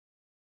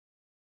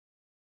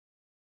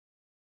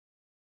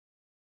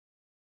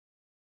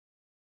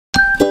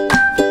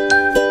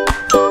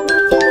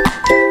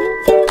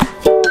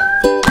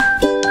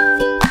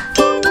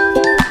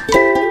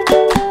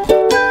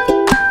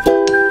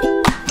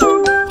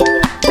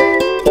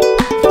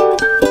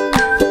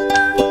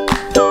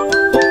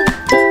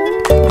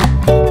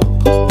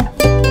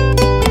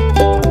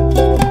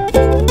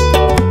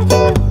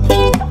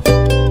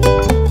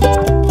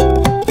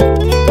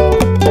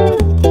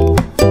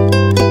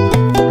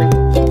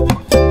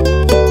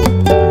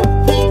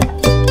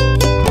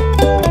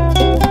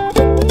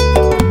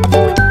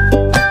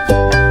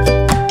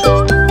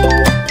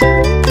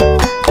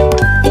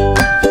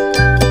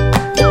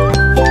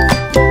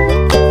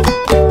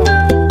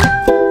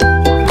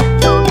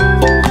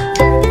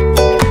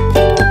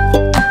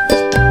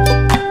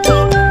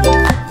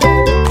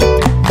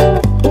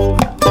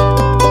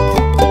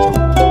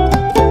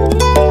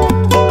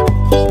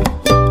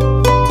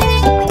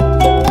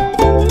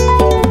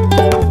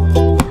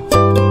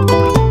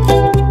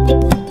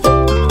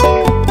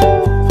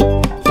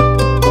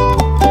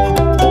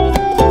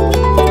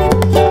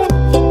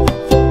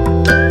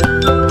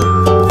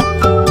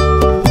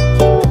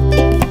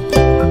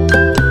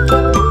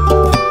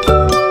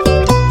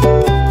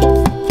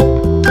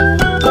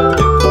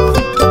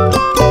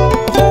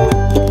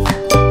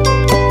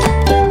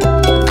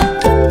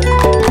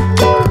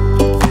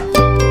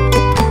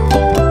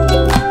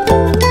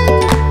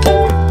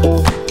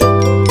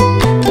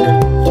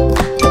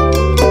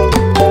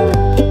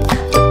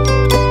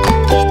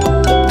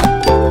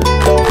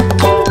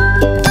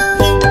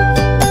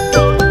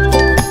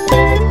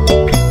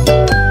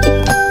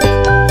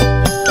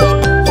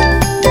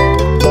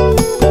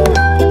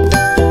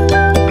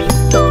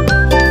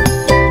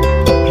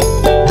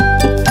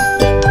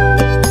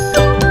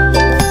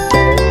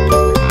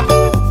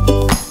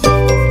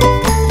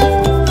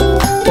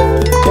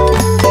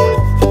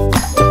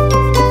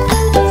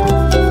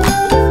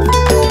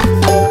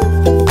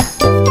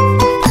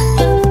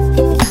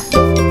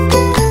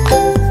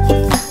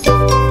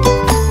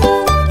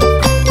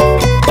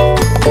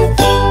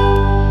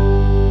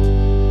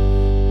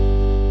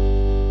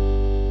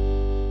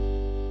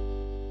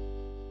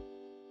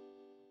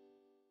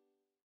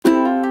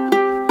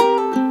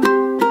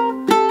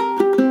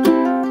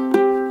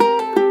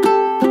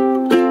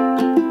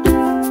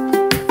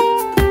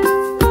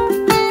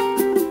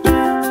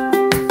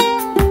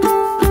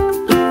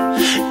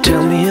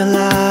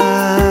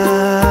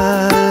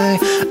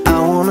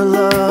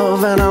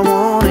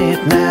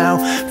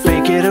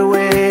it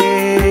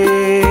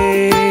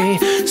away.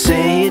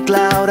 Say it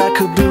loud, I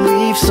could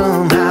believe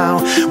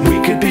somehow we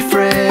could be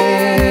friends.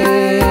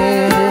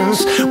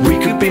 We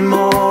could be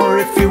more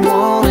if you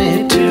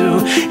wanted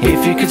to.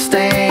 If you could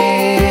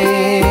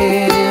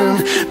stand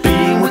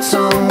being with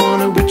someone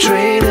who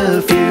betrayed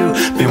a few.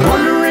 Been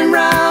wandering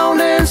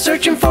round and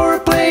searching for a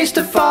place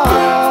to fall.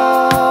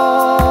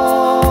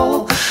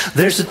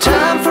 There's a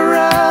time for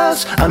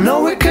us, I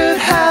know we could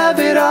have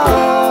it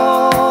all.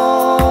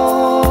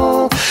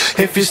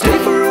 If you stay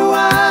for a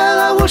while,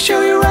 I will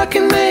show you I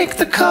can make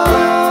the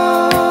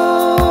call.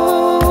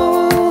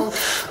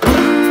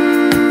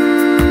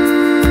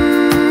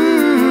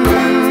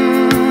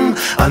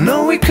 I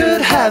know we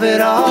could have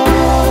it all.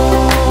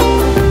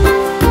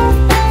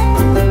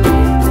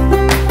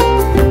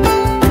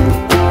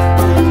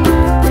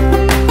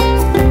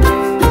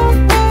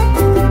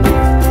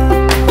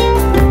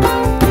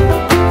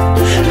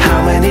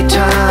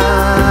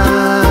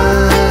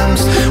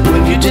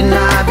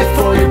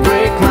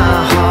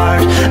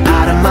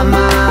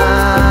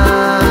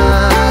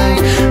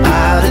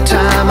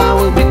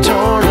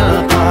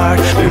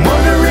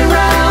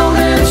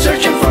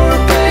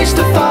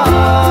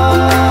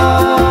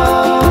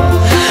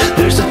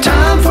 There's a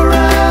time for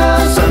us.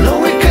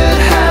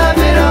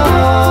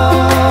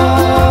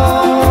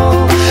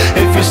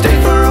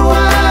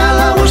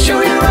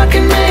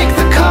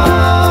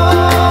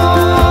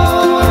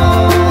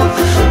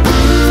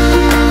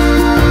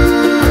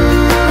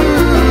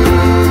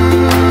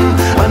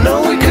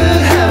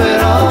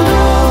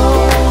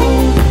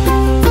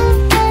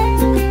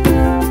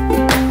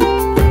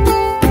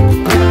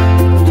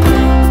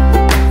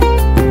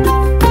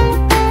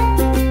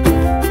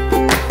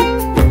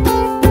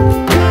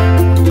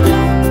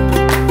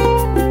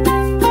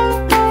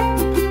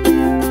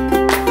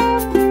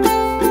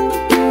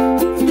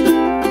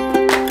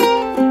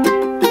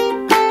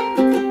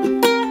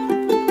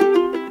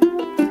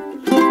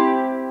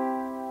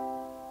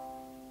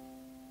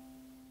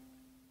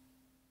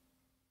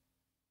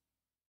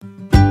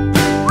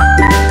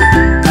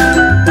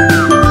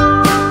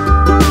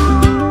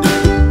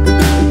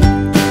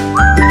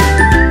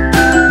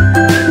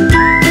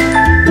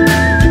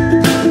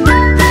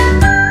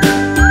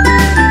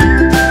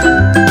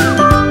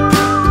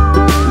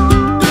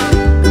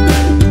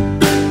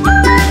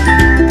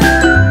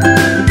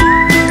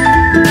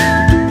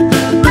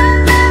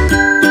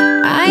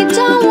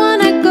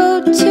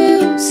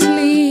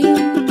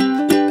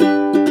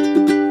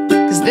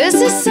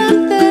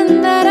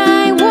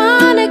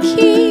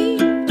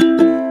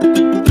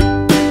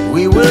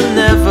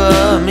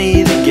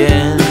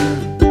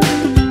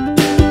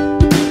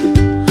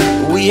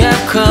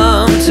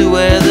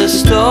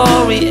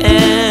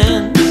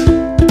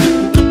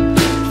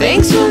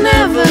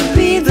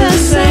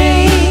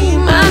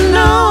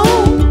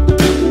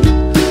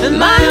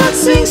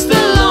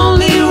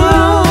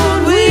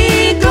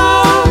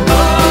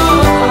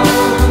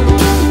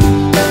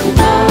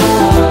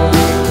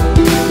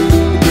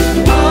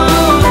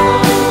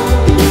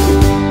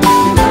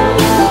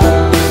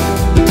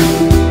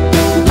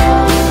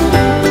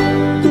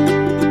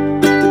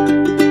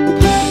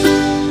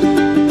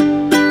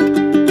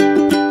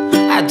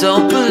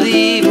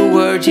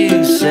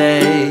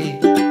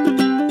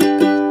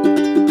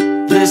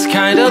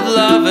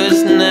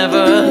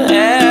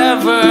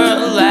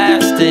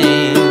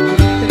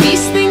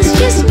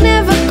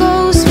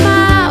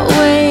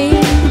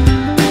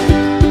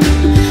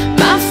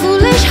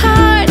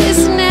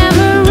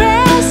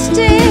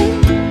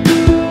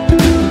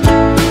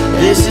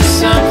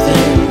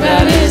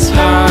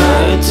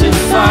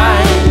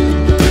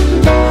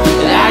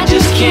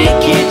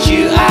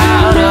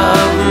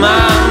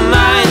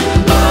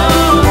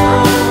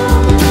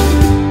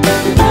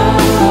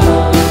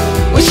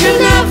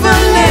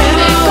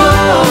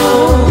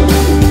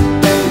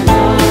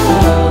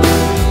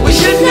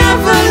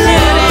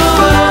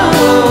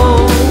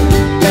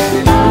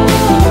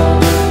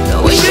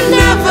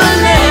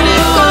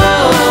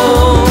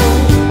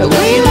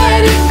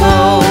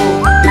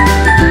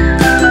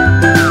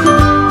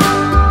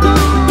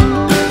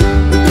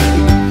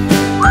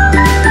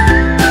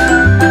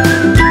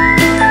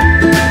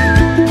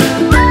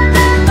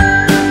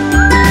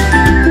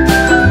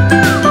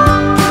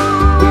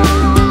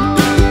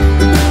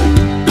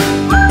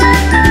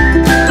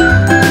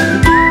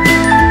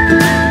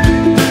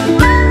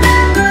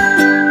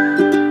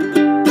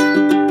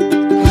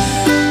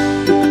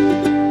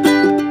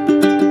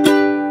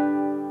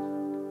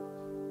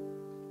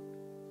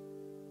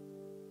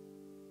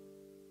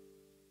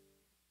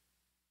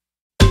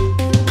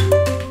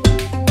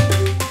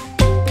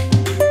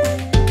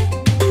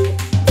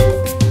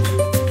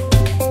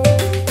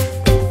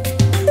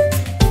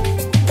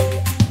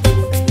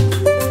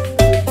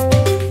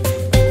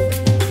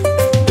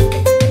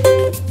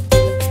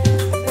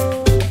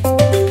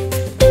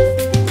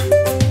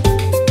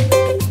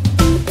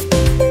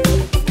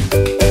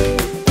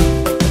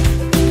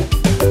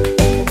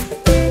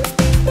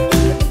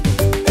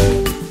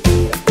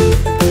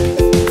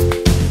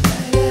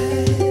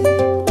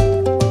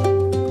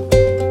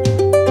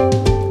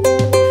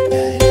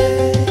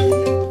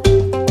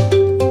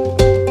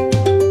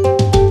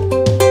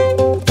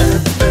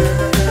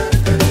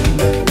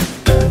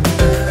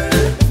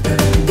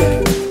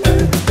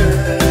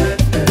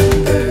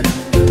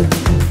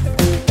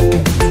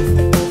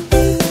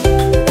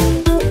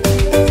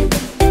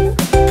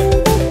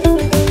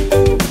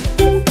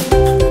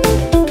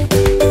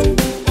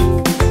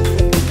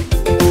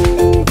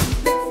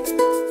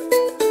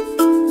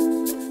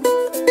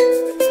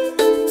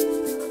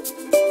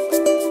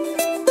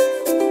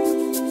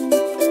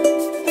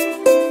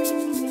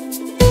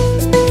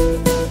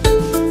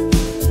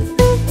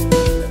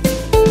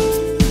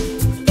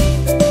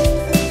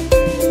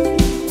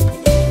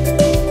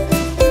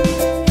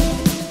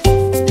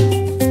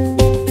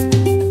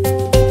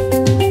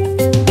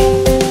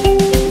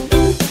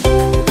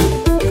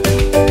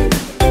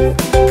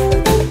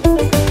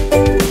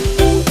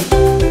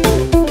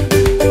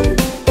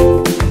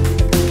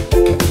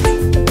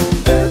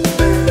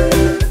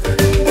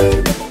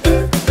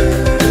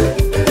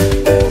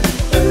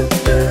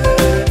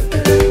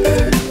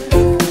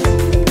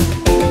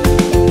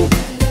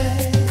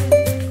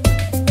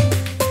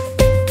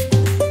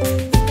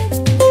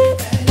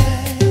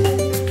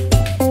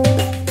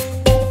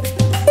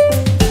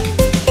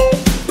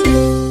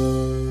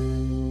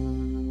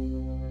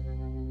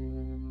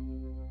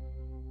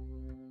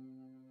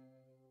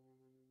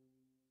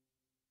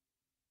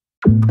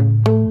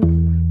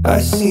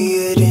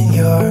 see it in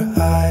your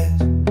eyes.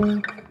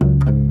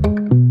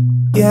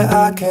 Yeah,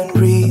 I can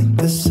read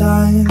the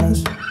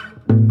signs.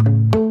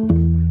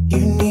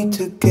 You need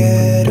to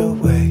get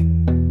away.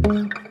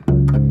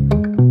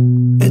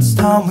 It's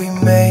time we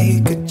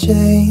make a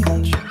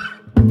change.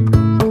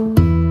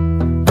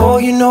 Oh,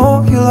 you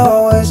know you'll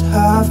always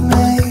have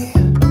me.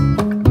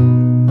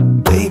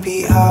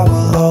 Baby, I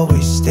will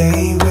always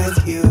stay with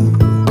you.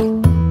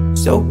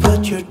 So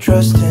put your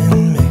trust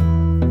in me.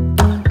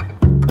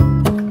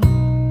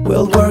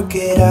 We'll work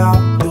it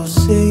out, you'll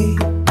see.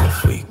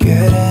 If we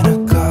get in a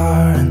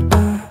car and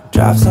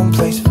drive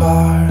someplace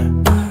far,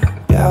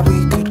 yeah,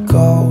 we could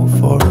go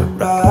for a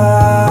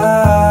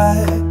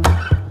ride.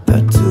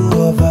 The two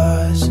of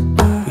us,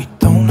 we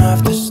don't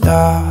have to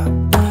stop.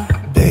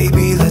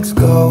 Baby, let's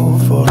go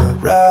for a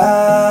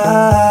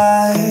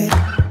ride.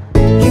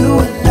 You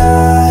and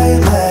I,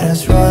 let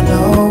us run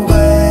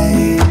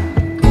away.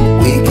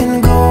 We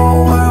can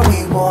go where we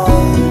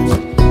want.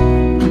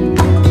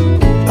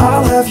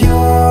 I'll have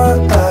your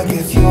back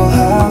if you'll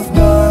have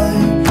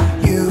mine.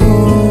 You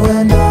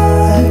and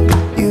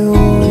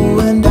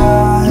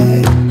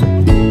I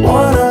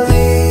wanna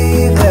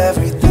leave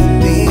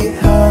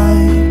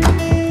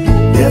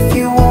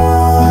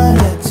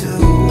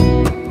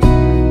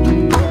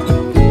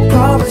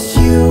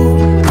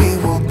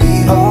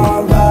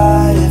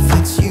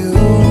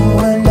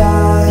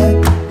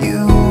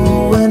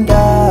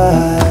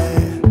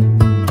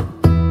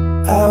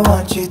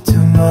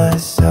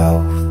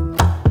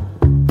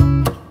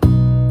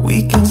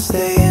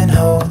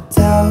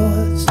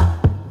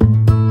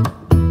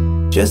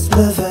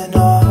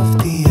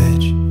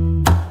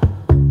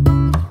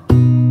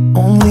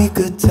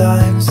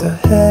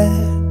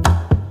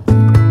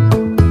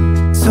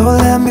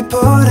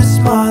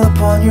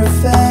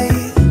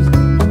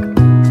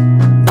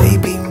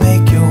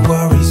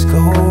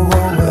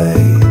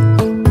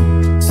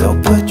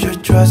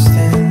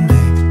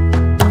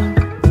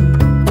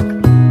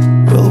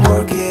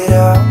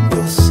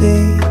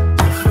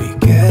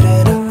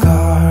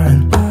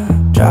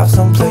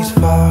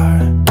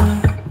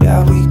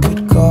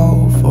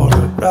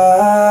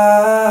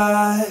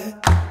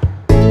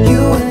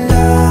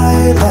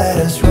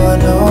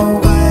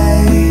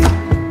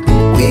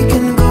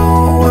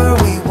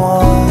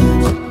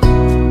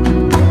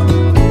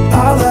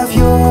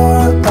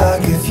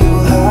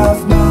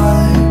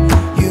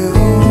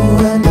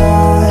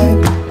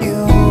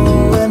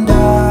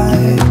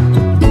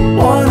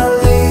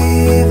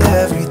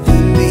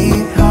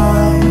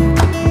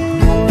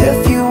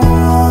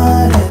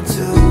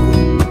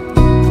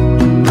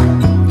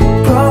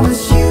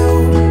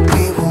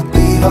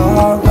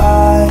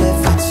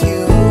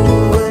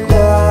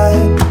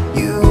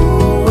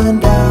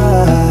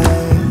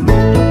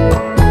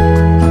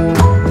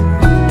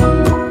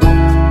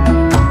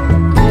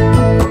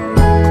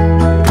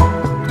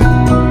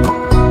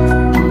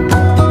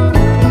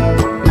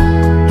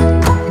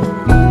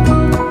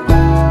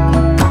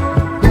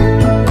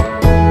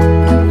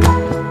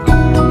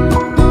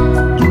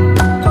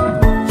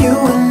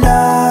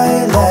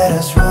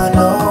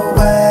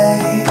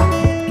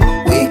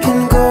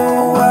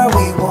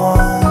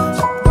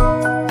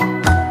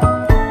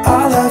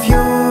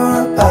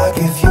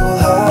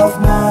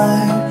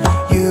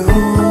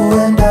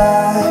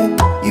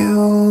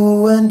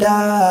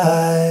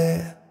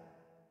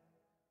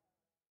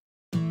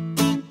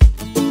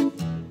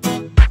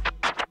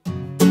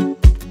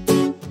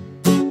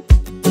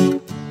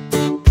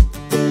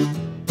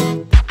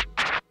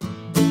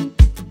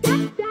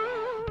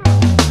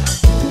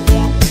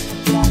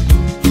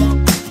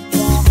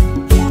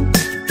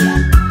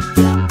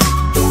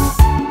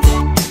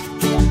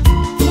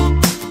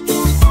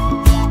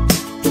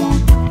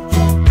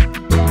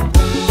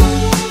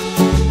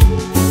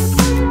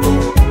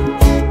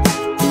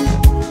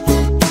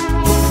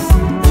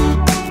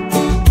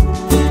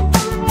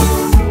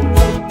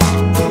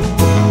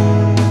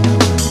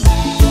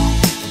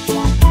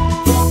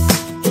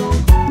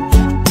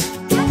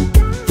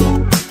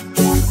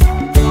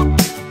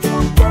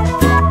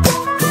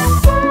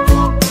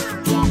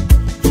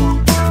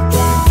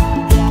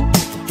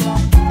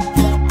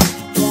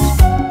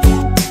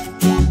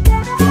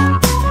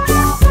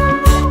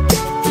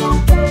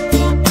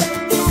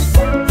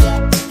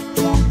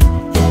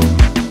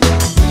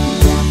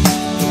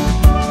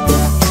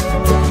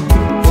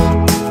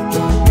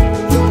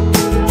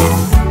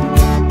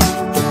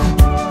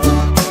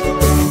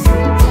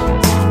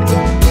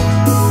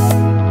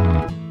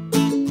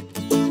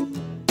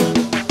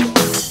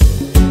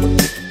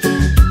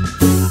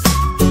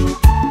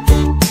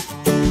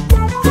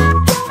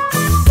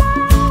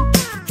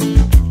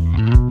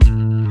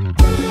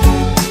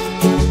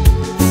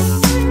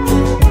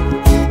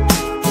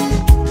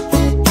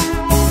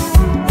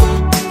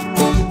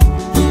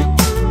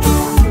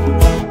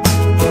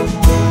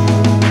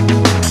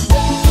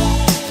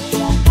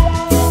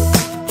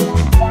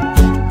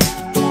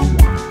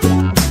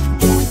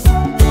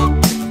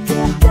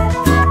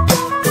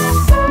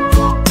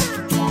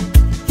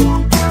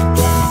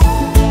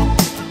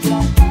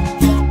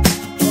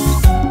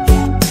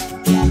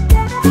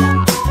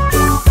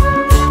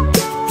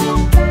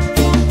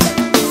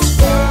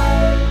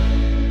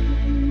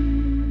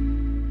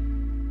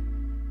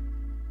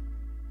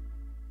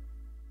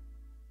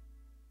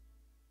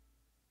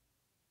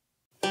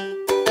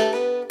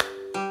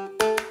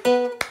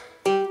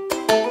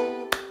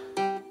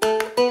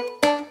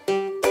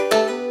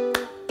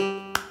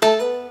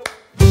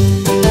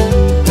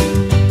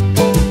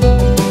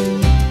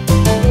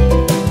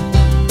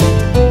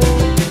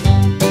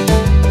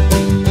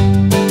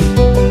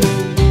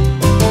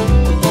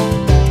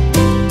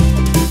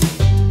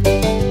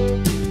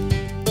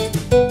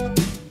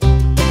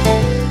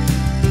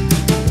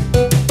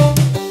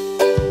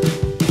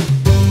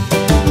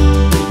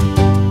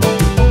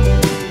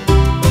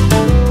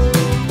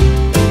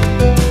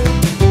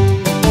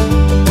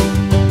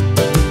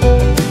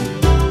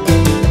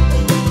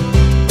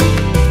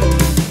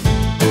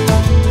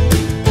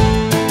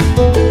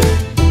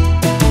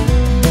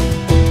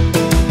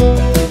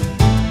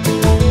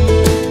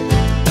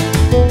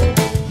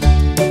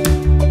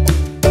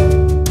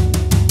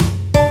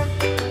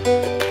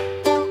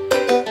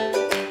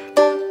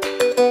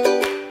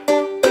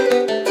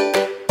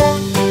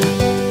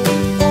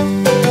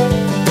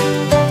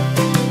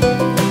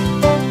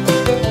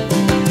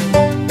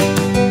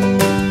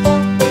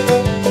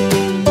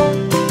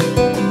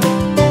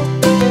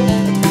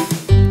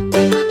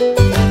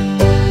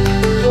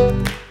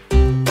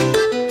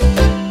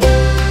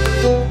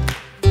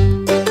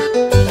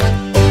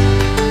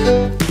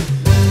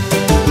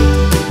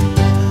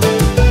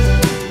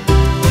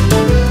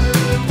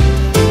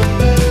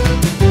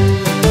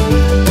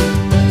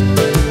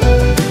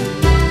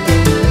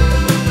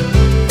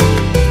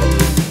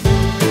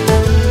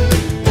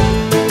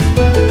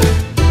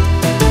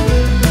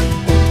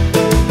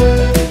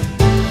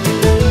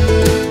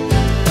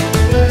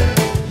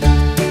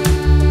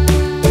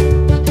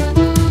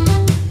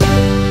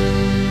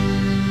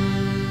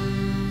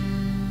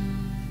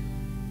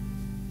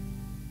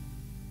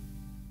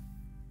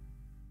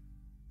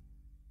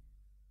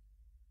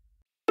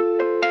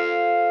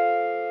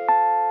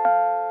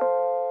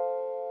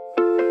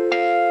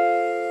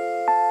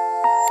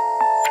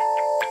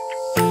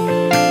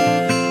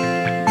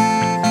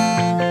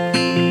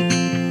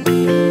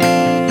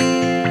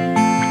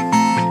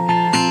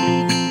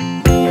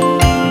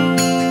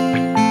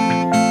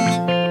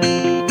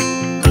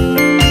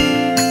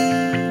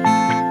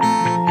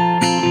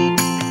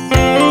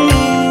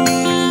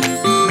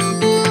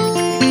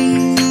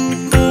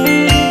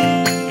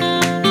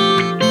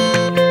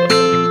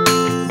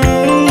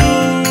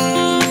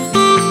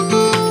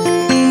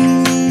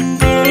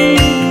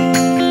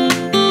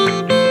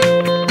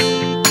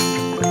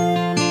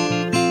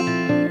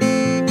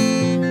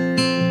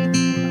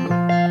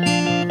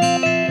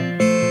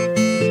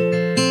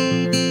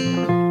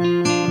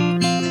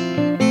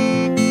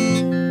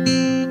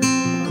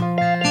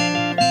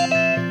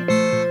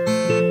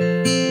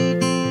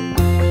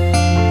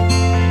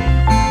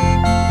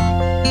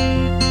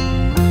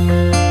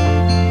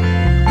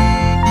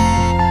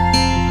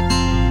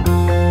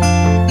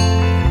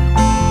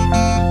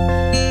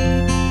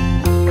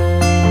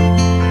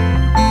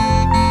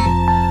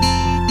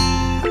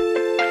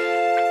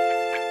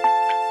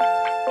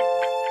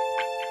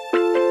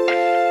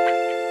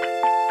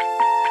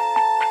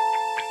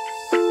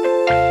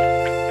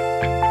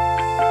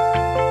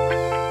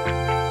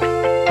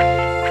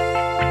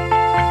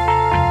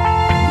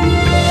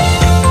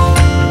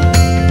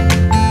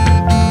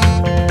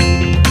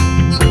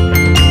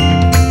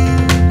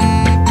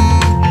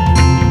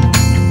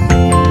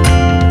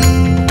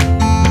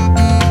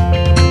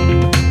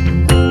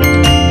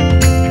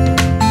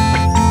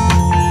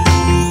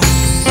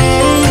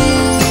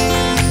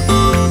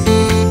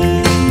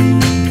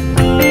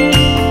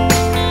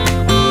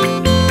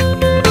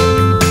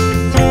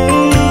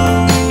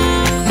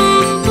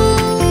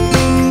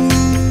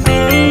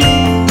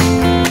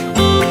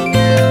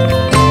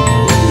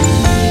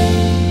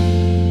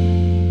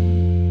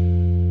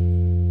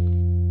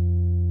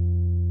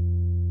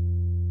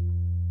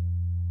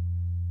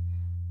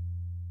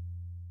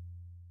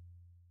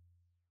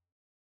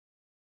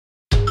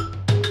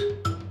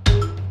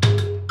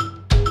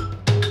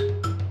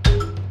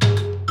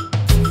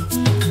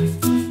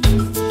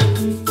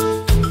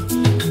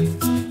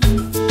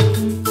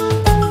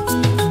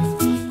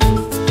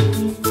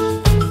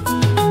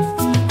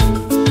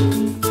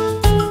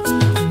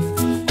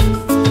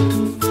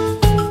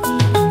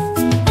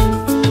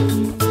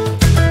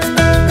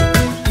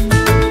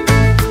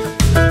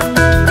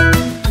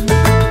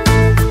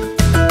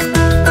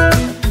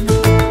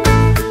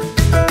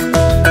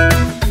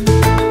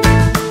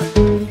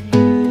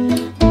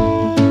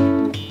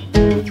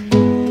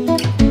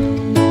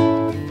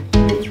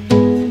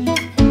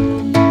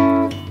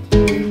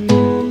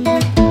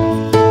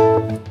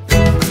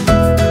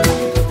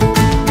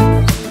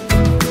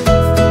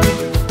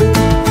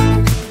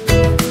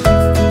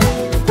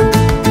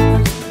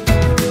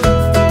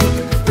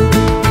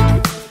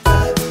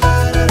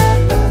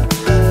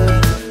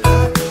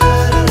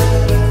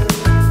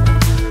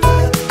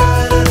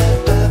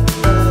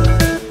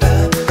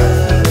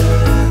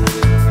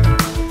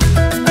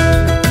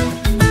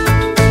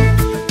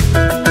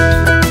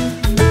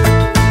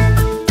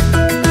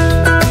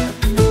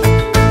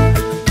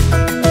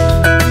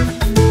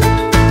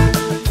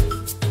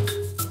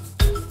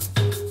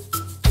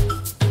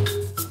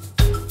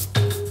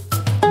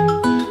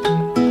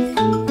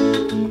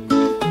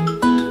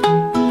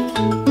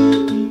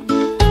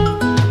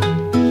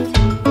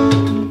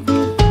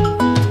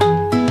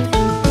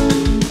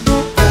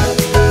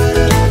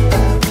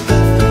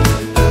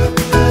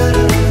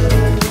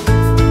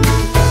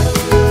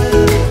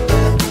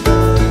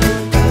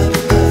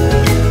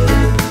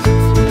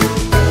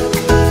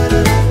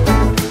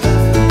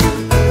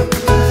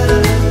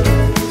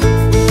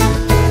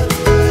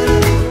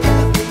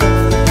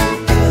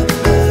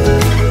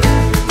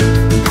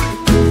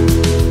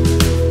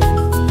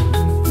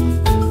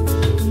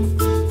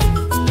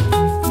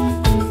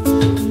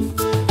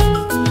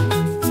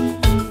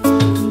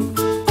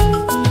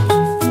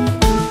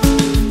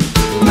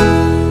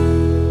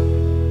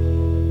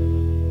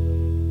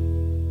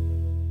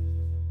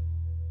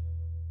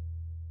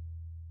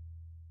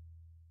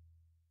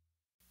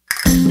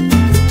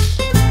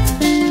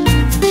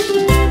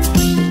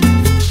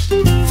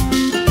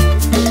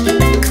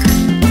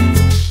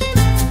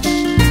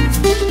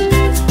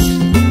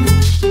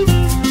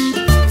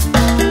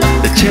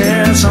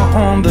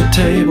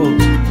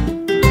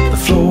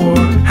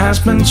has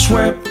been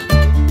swept.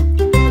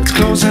 It's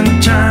closing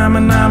time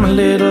and I'm a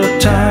little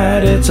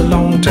tired. It's a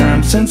long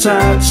time since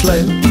I'd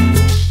slept.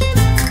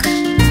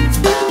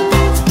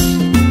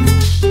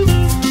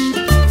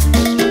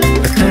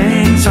 But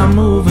things are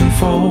moving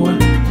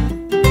forward.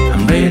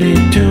 I'm ready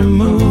to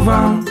move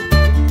on,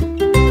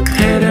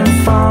 heading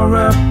for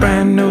a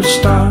brand new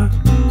start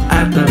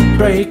at the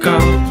break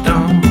of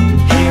dawn.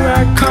 Here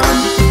I come,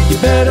 you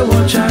better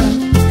watch out,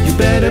 you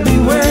better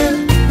beware.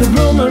 The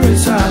rumor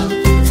is out,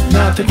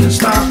 nothing can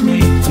stop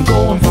me. I'm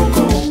going for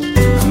gold,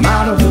 I'm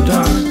out of the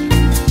dark,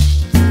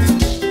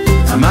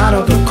 I'm out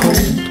of the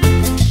cold.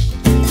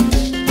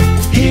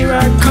 Here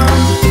I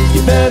come,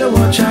 you better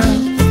watch out,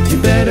 you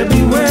better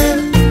beware.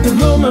 The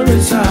rumor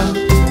is out,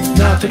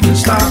 nothing can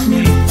stop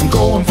me. I'm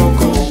going for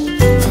gold,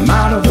 I'm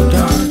out of the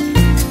dark,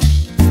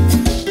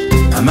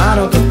 I'm out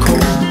of the cold.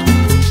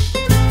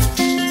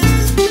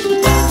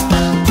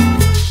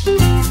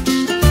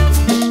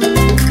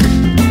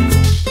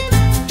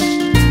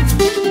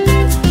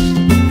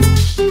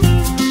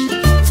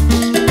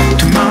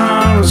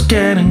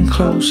 Getting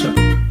closer,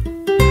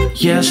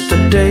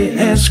 yesterday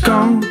is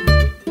gone.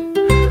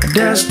 A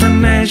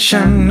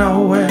destination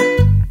nowhere,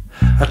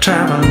 I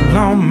travel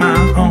on my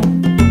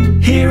own.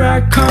 Here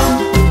I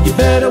come, you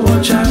better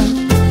watch out,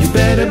 you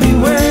better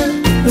beware.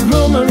 The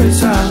rumor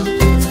is out,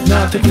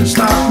 nothing can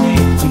stop me.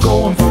 I'm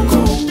going for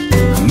gold,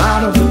 I'm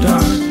out of the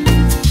dark,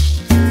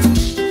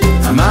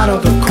 I'm out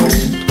of the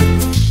cold.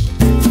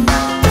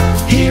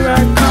 Here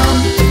I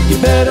come, you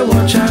better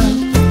watch out,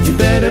 you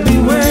better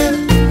beware.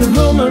 The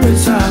rumor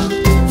is out,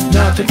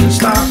 nothing can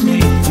stop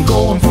me. I'm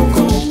going for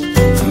gold,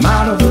 I'm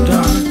out of the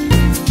dark,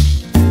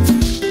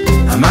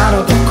 I'm out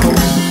of the cold.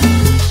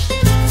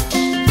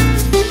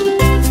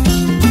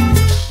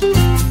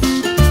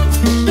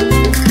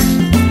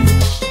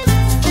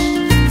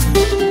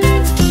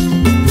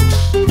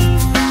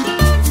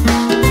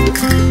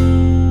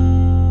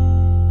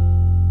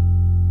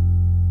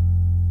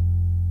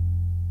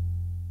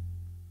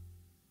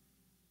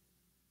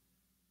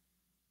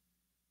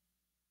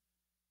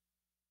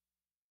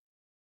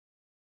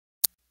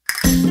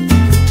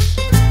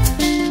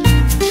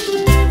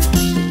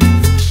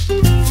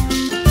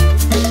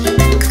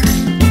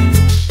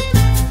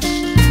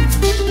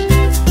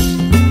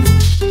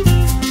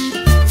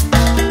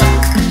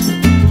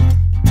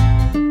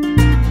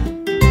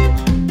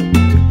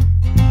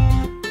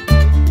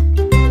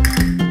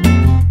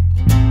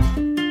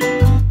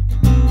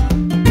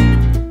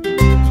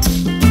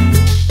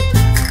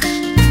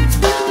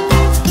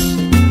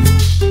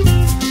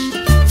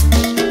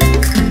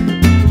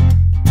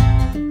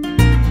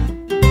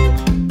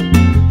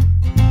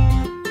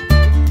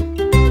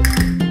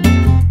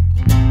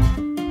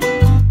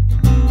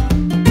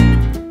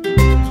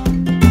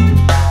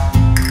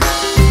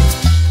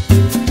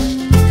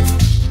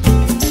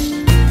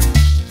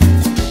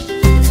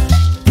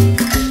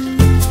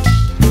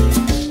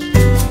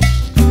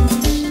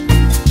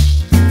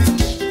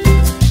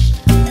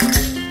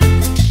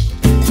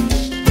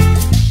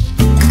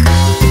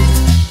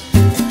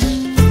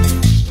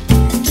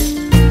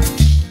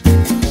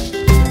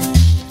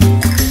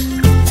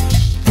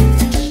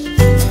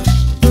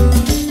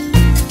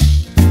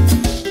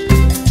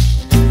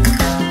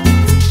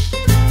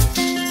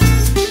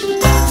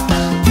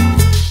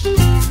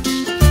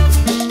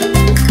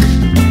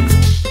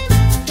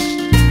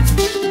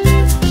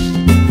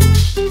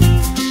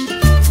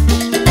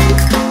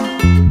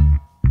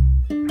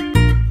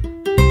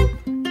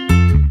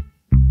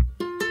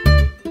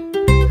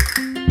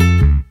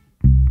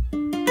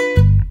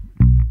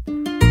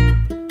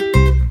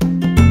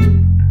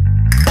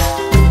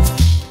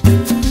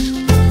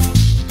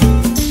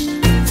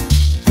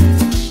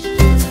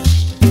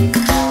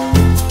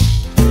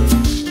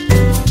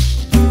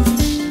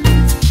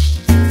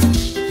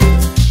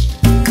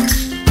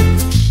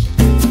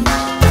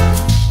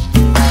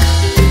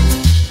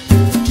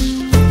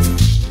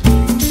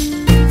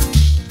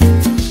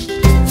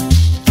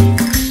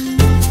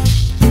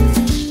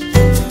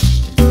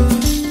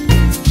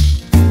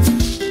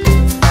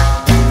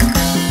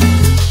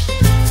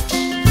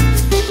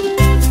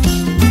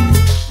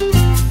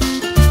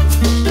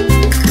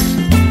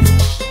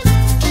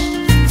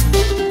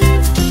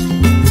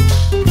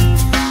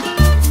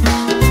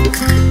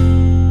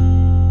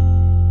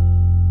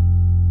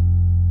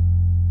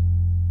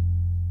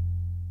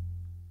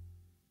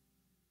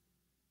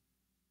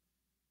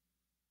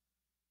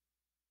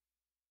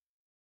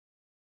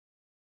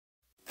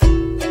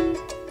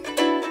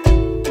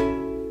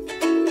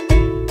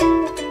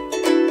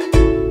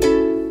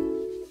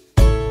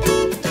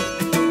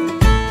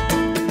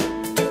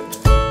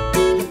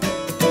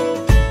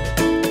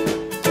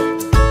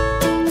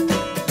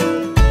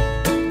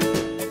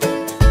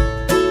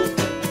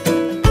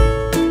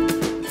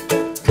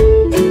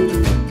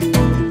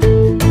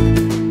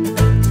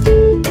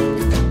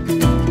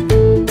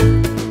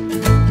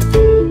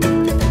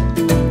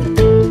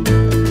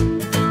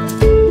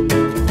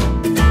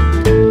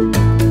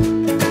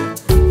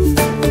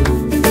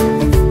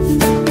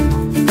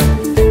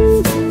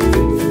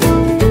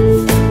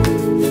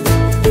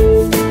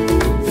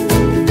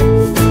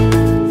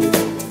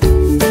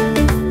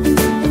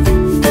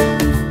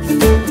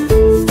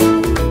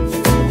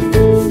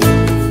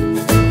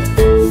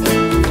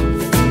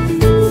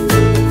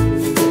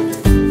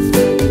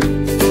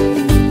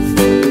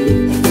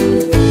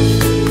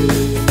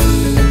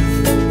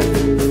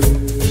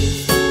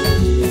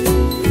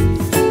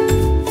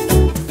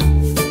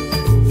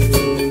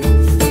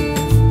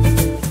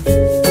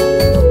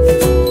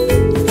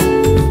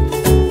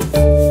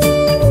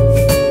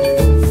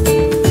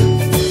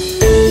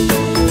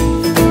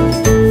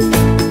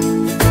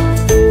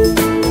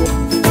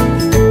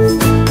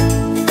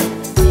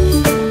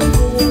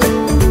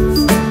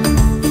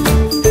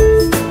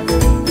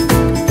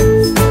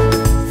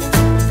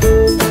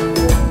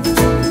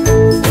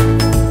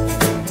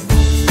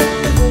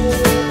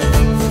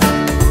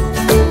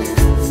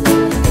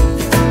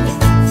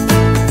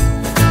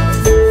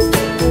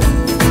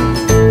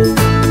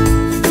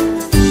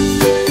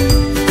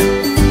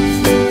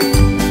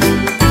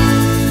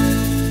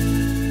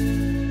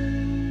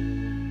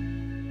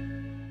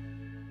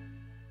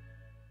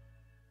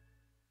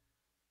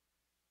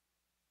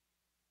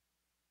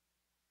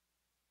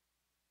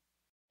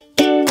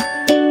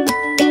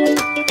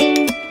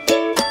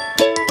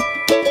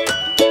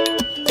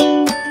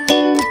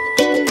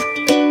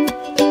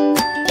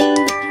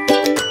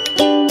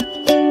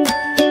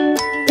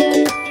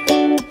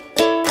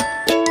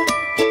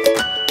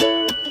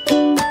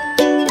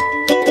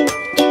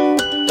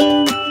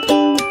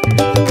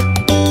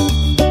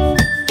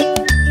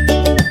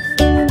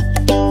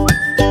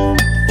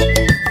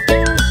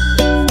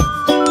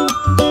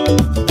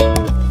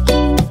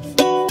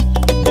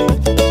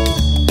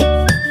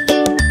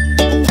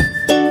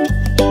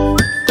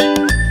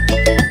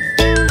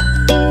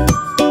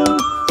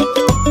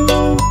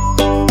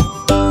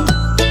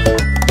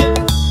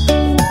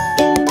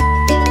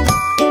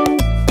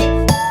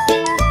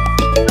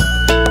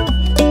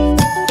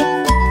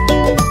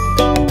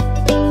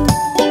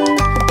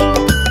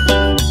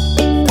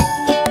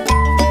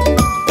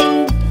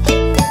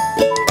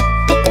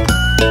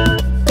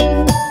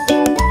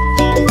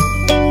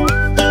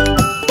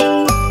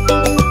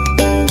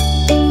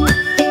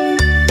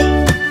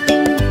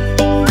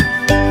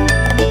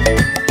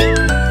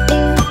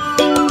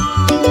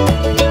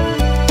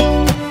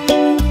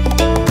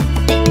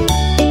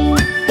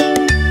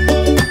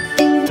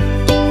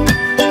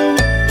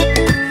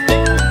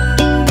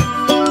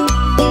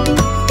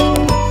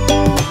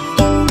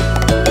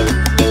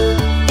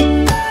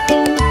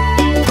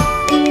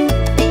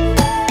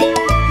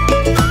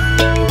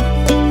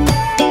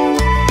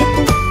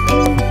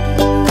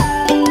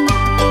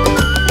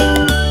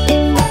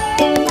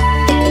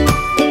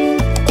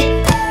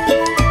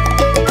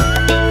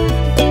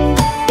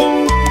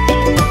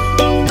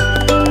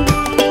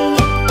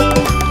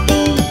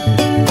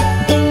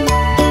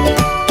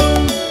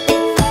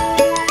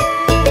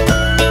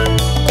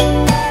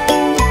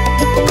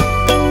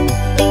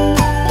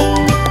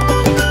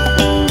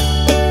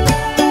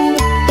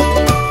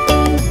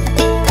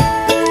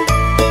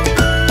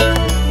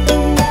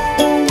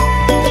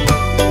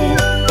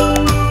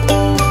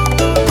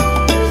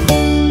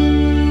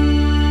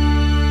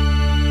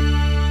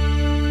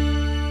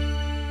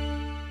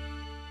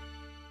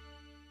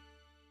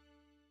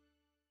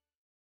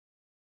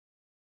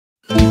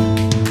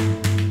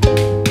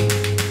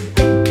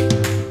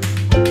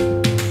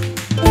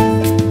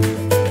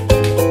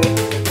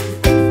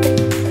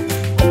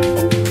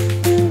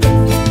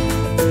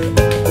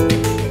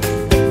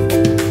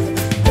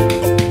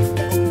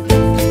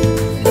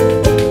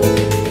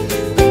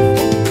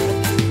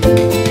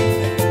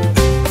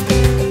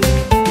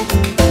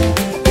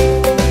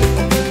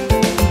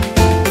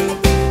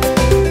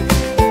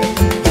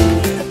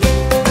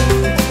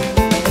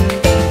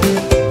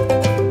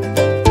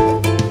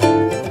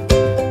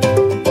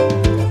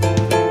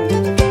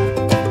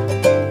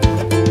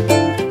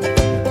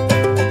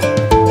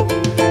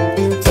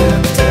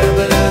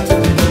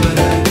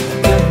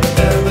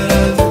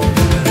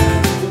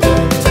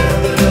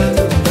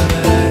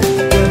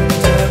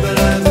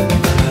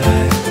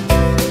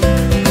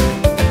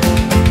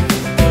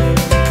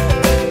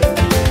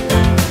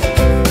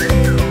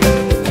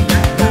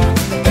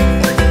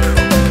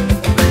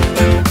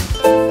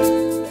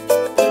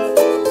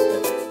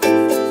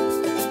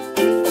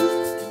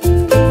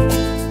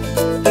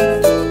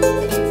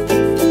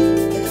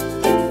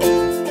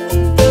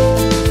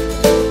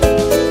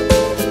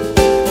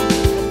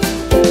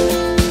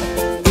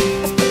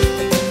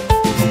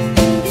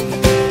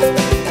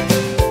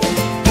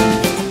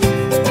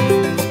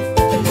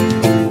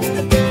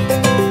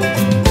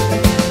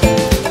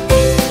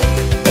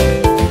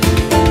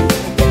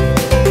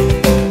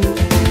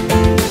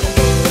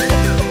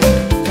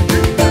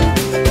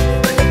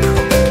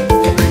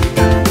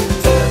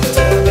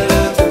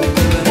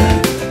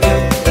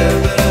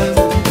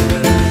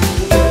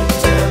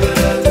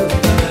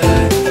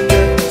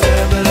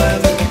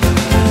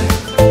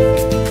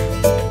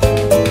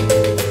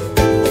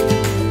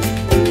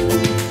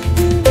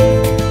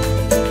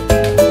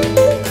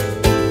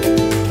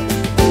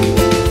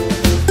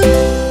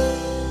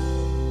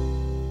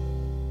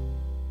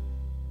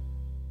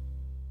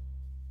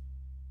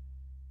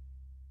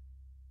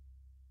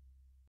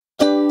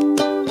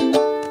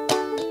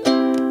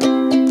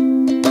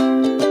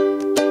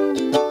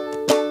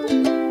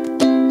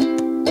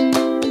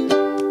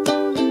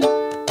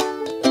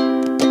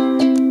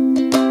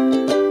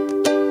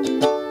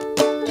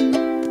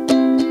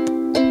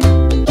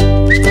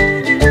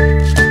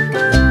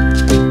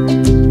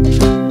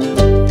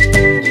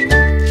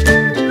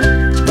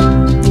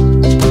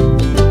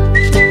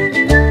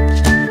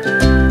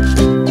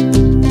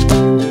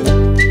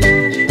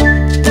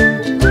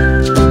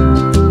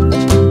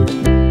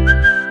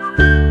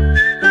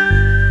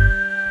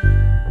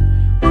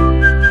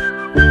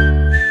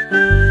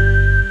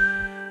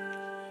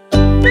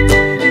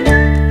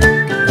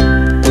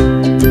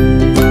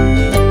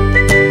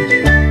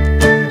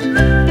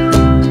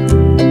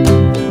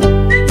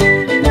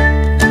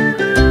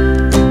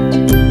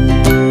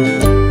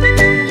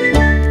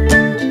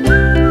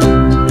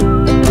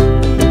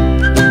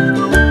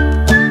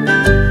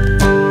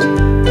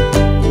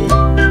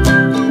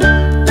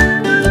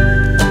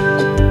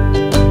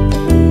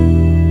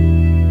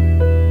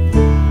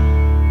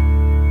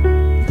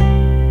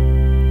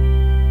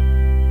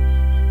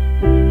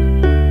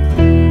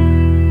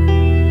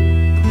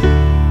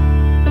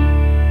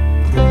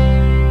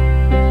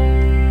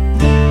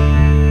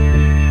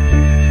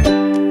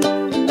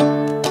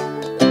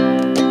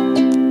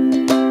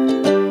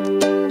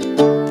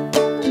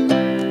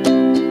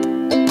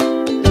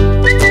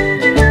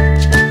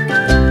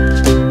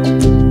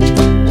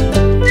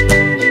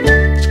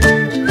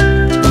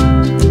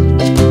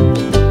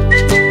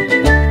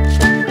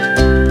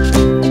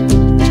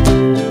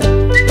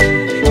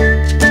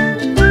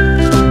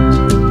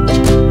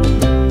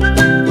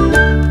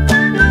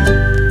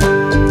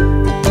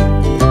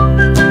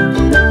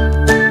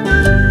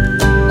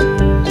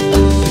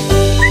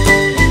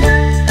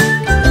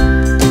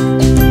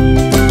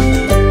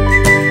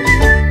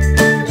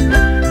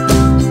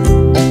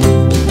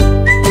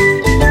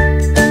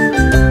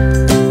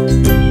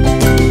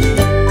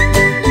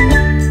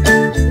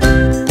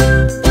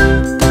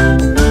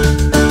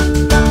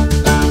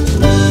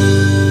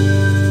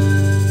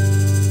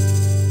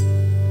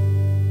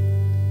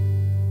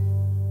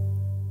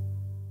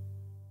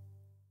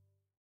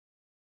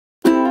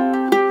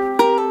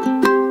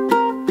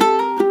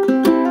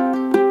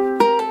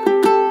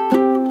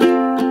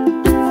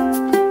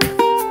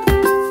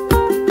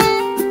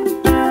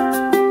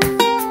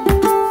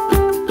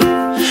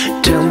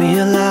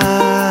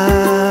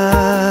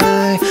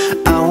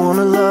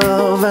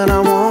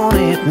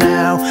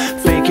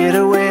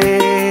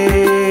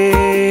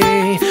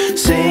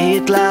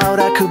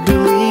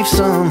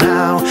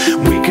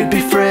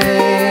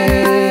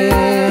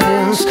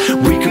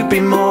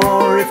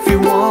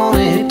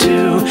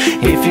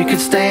 you could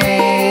stand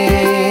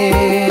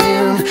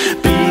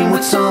being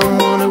with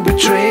someone who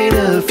betrayed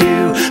a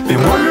few.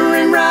 Been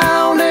wandering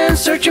round and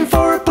searching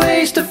for a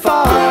place to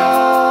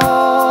fall.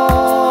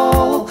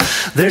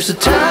 There's a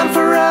time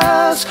for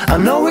us, I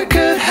know we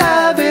could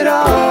have it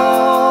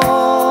all.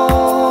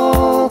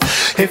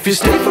 If you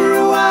stay for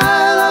a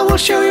while, I will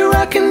show you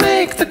I can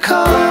make the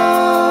call.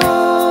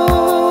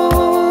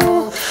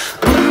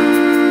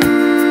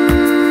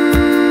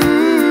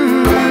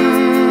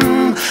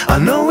 I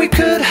know we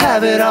could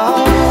have it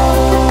all.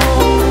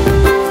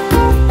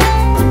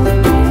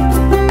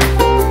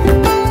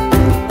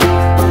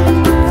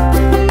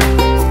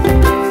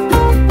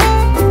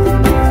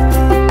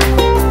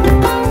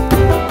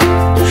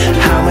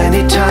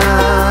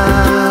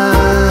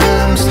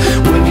 Times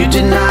will you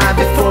deny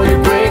before you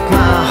break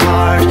my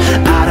heart?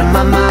 Out of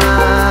my mind,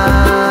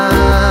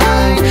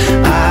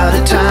 out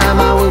of time,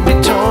 I will be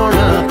torn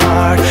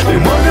apart.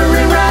 Been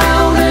wandering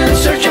around and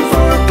searching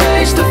for a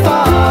place to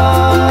fall.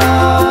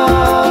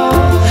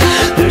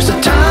 There's a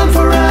time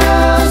for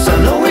us, I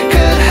know we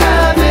could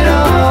have it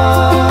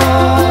all.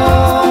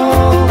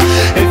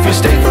 If you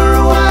stay for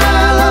a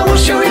while, I will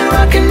show you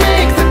I can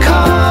make the call.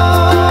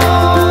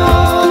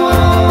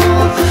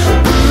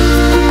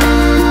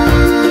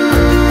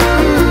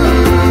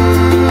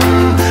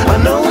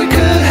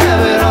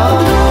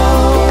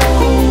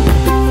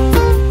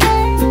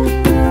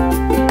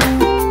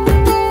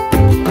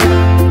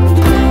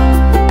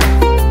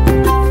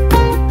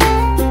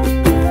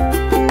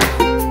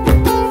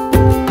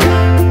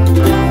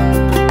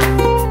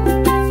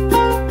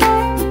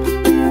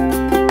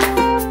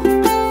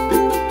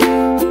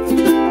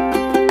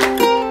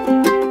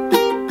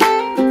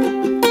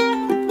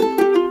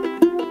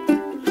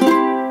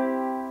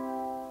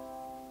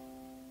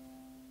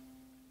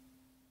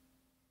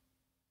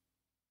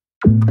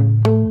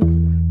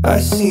 I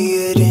see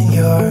it in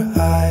your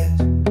eyes.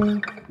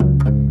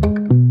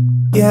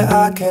 Yeah,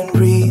 I can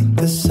read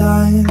the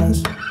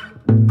signs.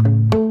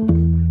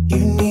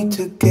 You need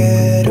to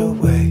get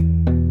away.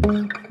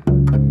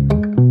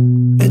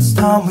 It's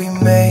time we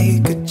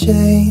make a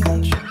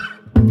change.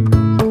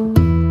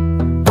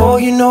 Oh,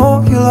 you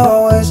know you'll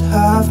always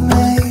have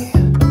me.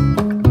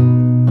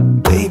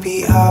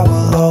 Baby, I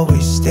will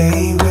always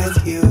stay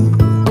with you.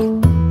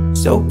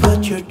 So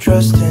put your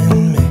trust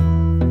in me.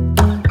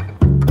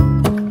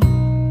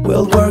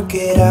 We'll work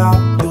it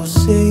out, you'll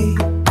see.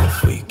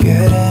 If we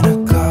get in a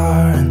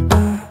car and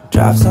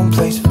drive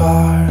someplace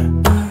far,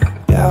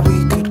 yeah,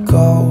 we could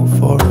go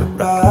for a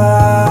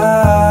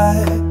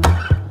ride.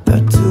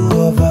 The two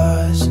of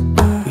us,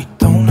 we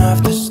don't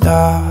have to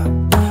stop.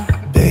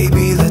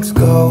 Baby, let's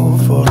go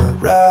for a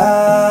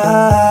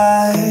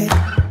ride.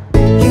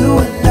 You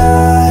and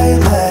I,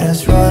 let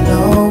us run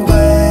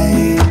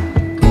away.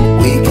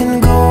 We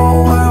can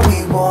go where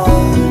we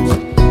want.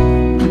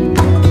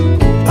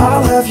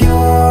 I'll have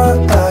your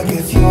bag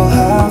if you'll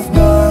have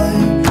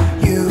mine.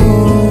 You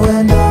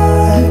and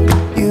I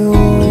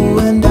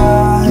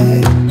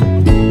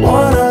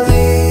wanna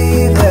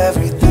leave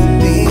everything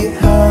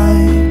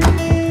behind.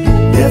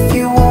 If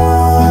you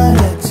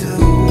wanted to,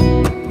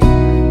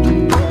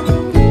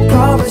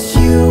 promise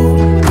you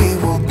we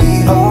will be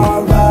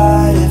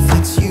alright. If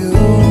it's you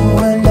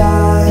and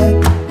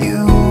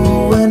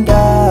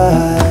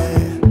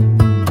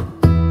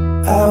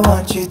I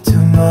want you to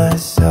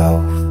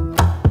myself.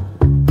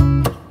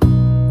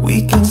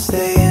 We can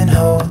stay in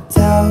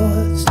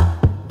hotels,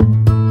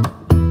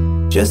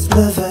 just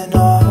living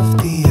off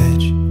the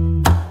edge.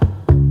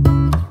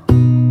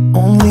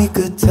 Only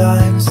good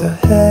times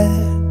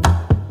ahead.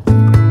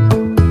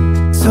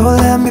 So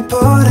let me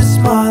put a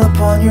smile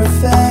upon your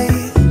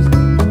face.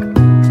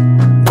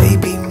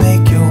 Maybe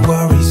make your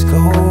worries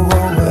go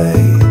away.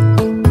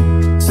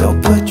 So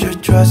put your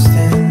trust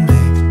in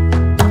me.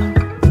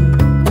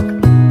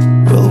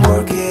 We'll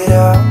work it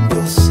out,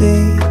 you'll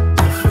see.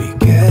 If we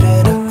get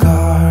in a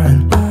car and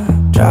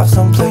drive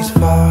someplace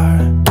far,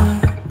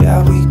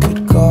 yeah, we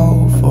could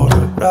go for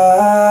a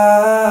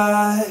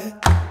ride.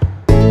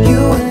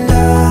 You and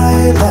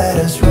I, let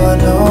us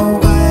run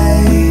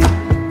away.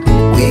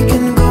 We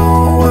can go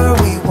where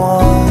we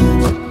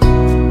want.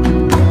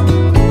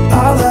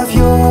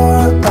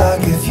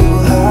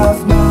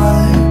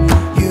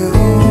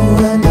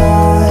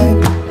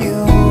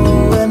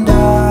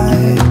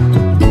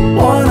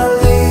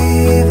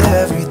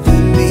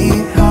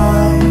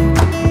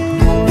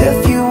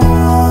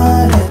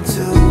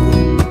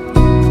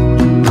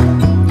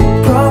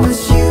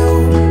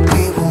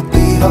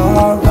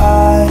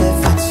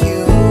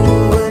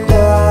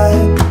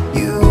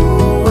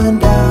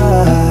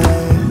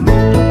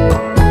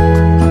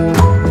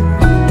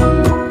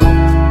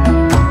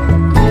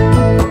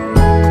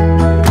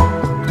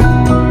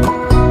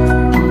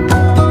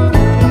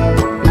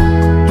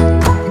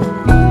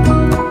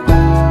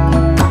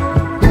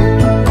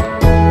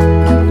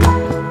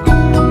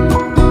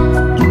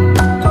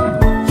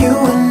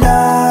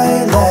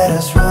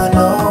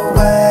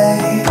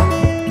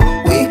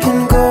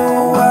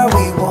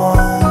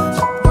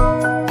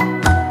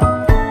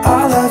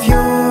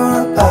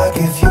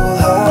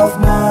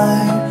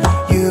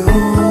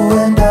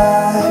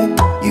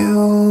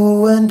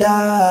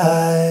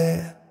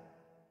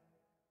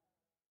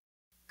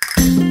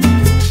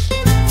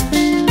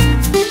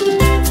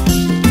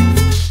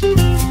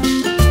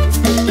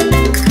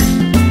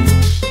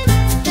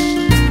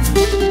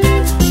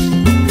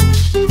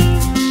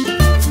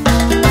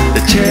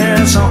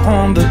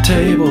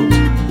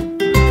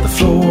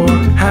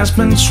 has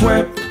been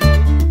swept.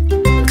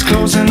 It's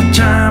closing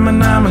time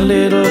and I'm a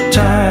little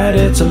tired.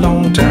 It's a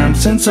long time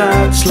since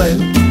I've slept.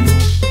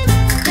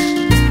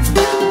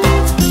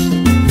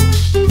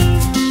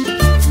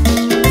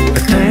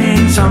 But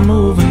things are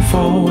moving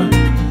forward.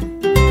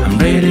 I'm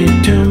ready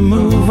to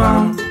move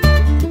on,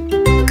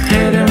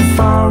 heading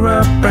for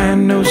a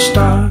brand new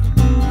start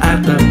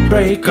at the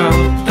break of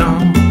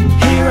dawn.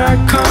 Here I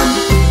come,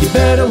 you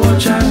better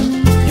watch out,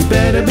 you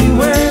better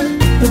beware,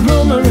 the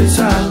rumor is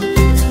out.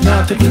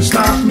 Nothing can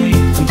stop me,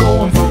 I'm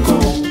going for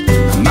gold.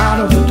 I'm out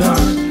of the dark,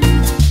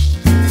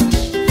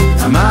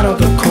 I'm out of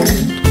the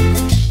cold.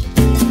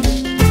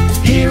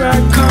 Here I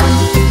come,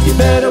 you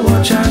better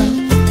watch out,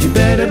 you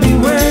better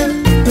beware,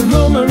 the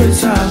rumor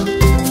is out.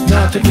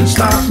 Nothing can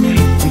stop me,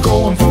 I'm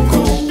going for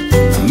gold.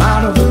 I'm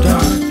out of the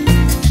dark,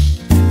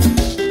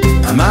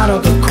 I'm out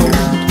of the cold.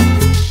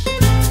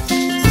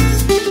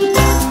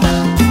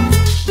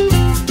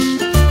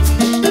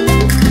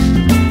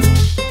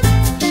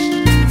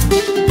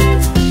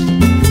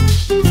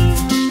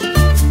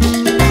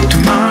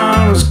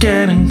 Tomorrow's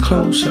getting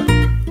closer,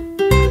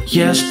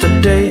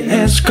 yesterday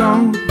is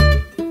gone.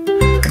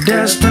 A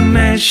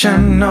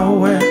destination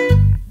nowhere,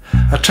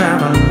 I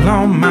travel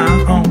on my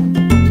own.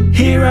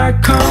 Here I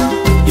come,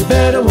 you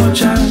better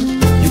watch out,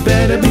 you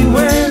better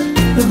beware,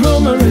 the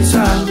rumor is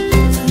out.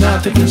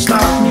 Nothing can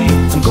stop me,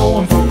 I'm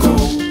going for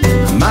gold.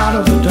 I'm out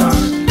of the dark,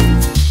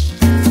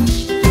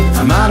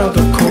 I'm out of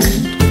the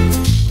cold.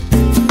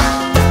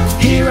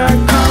 Here I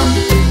come,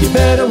 you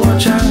better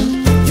watch out,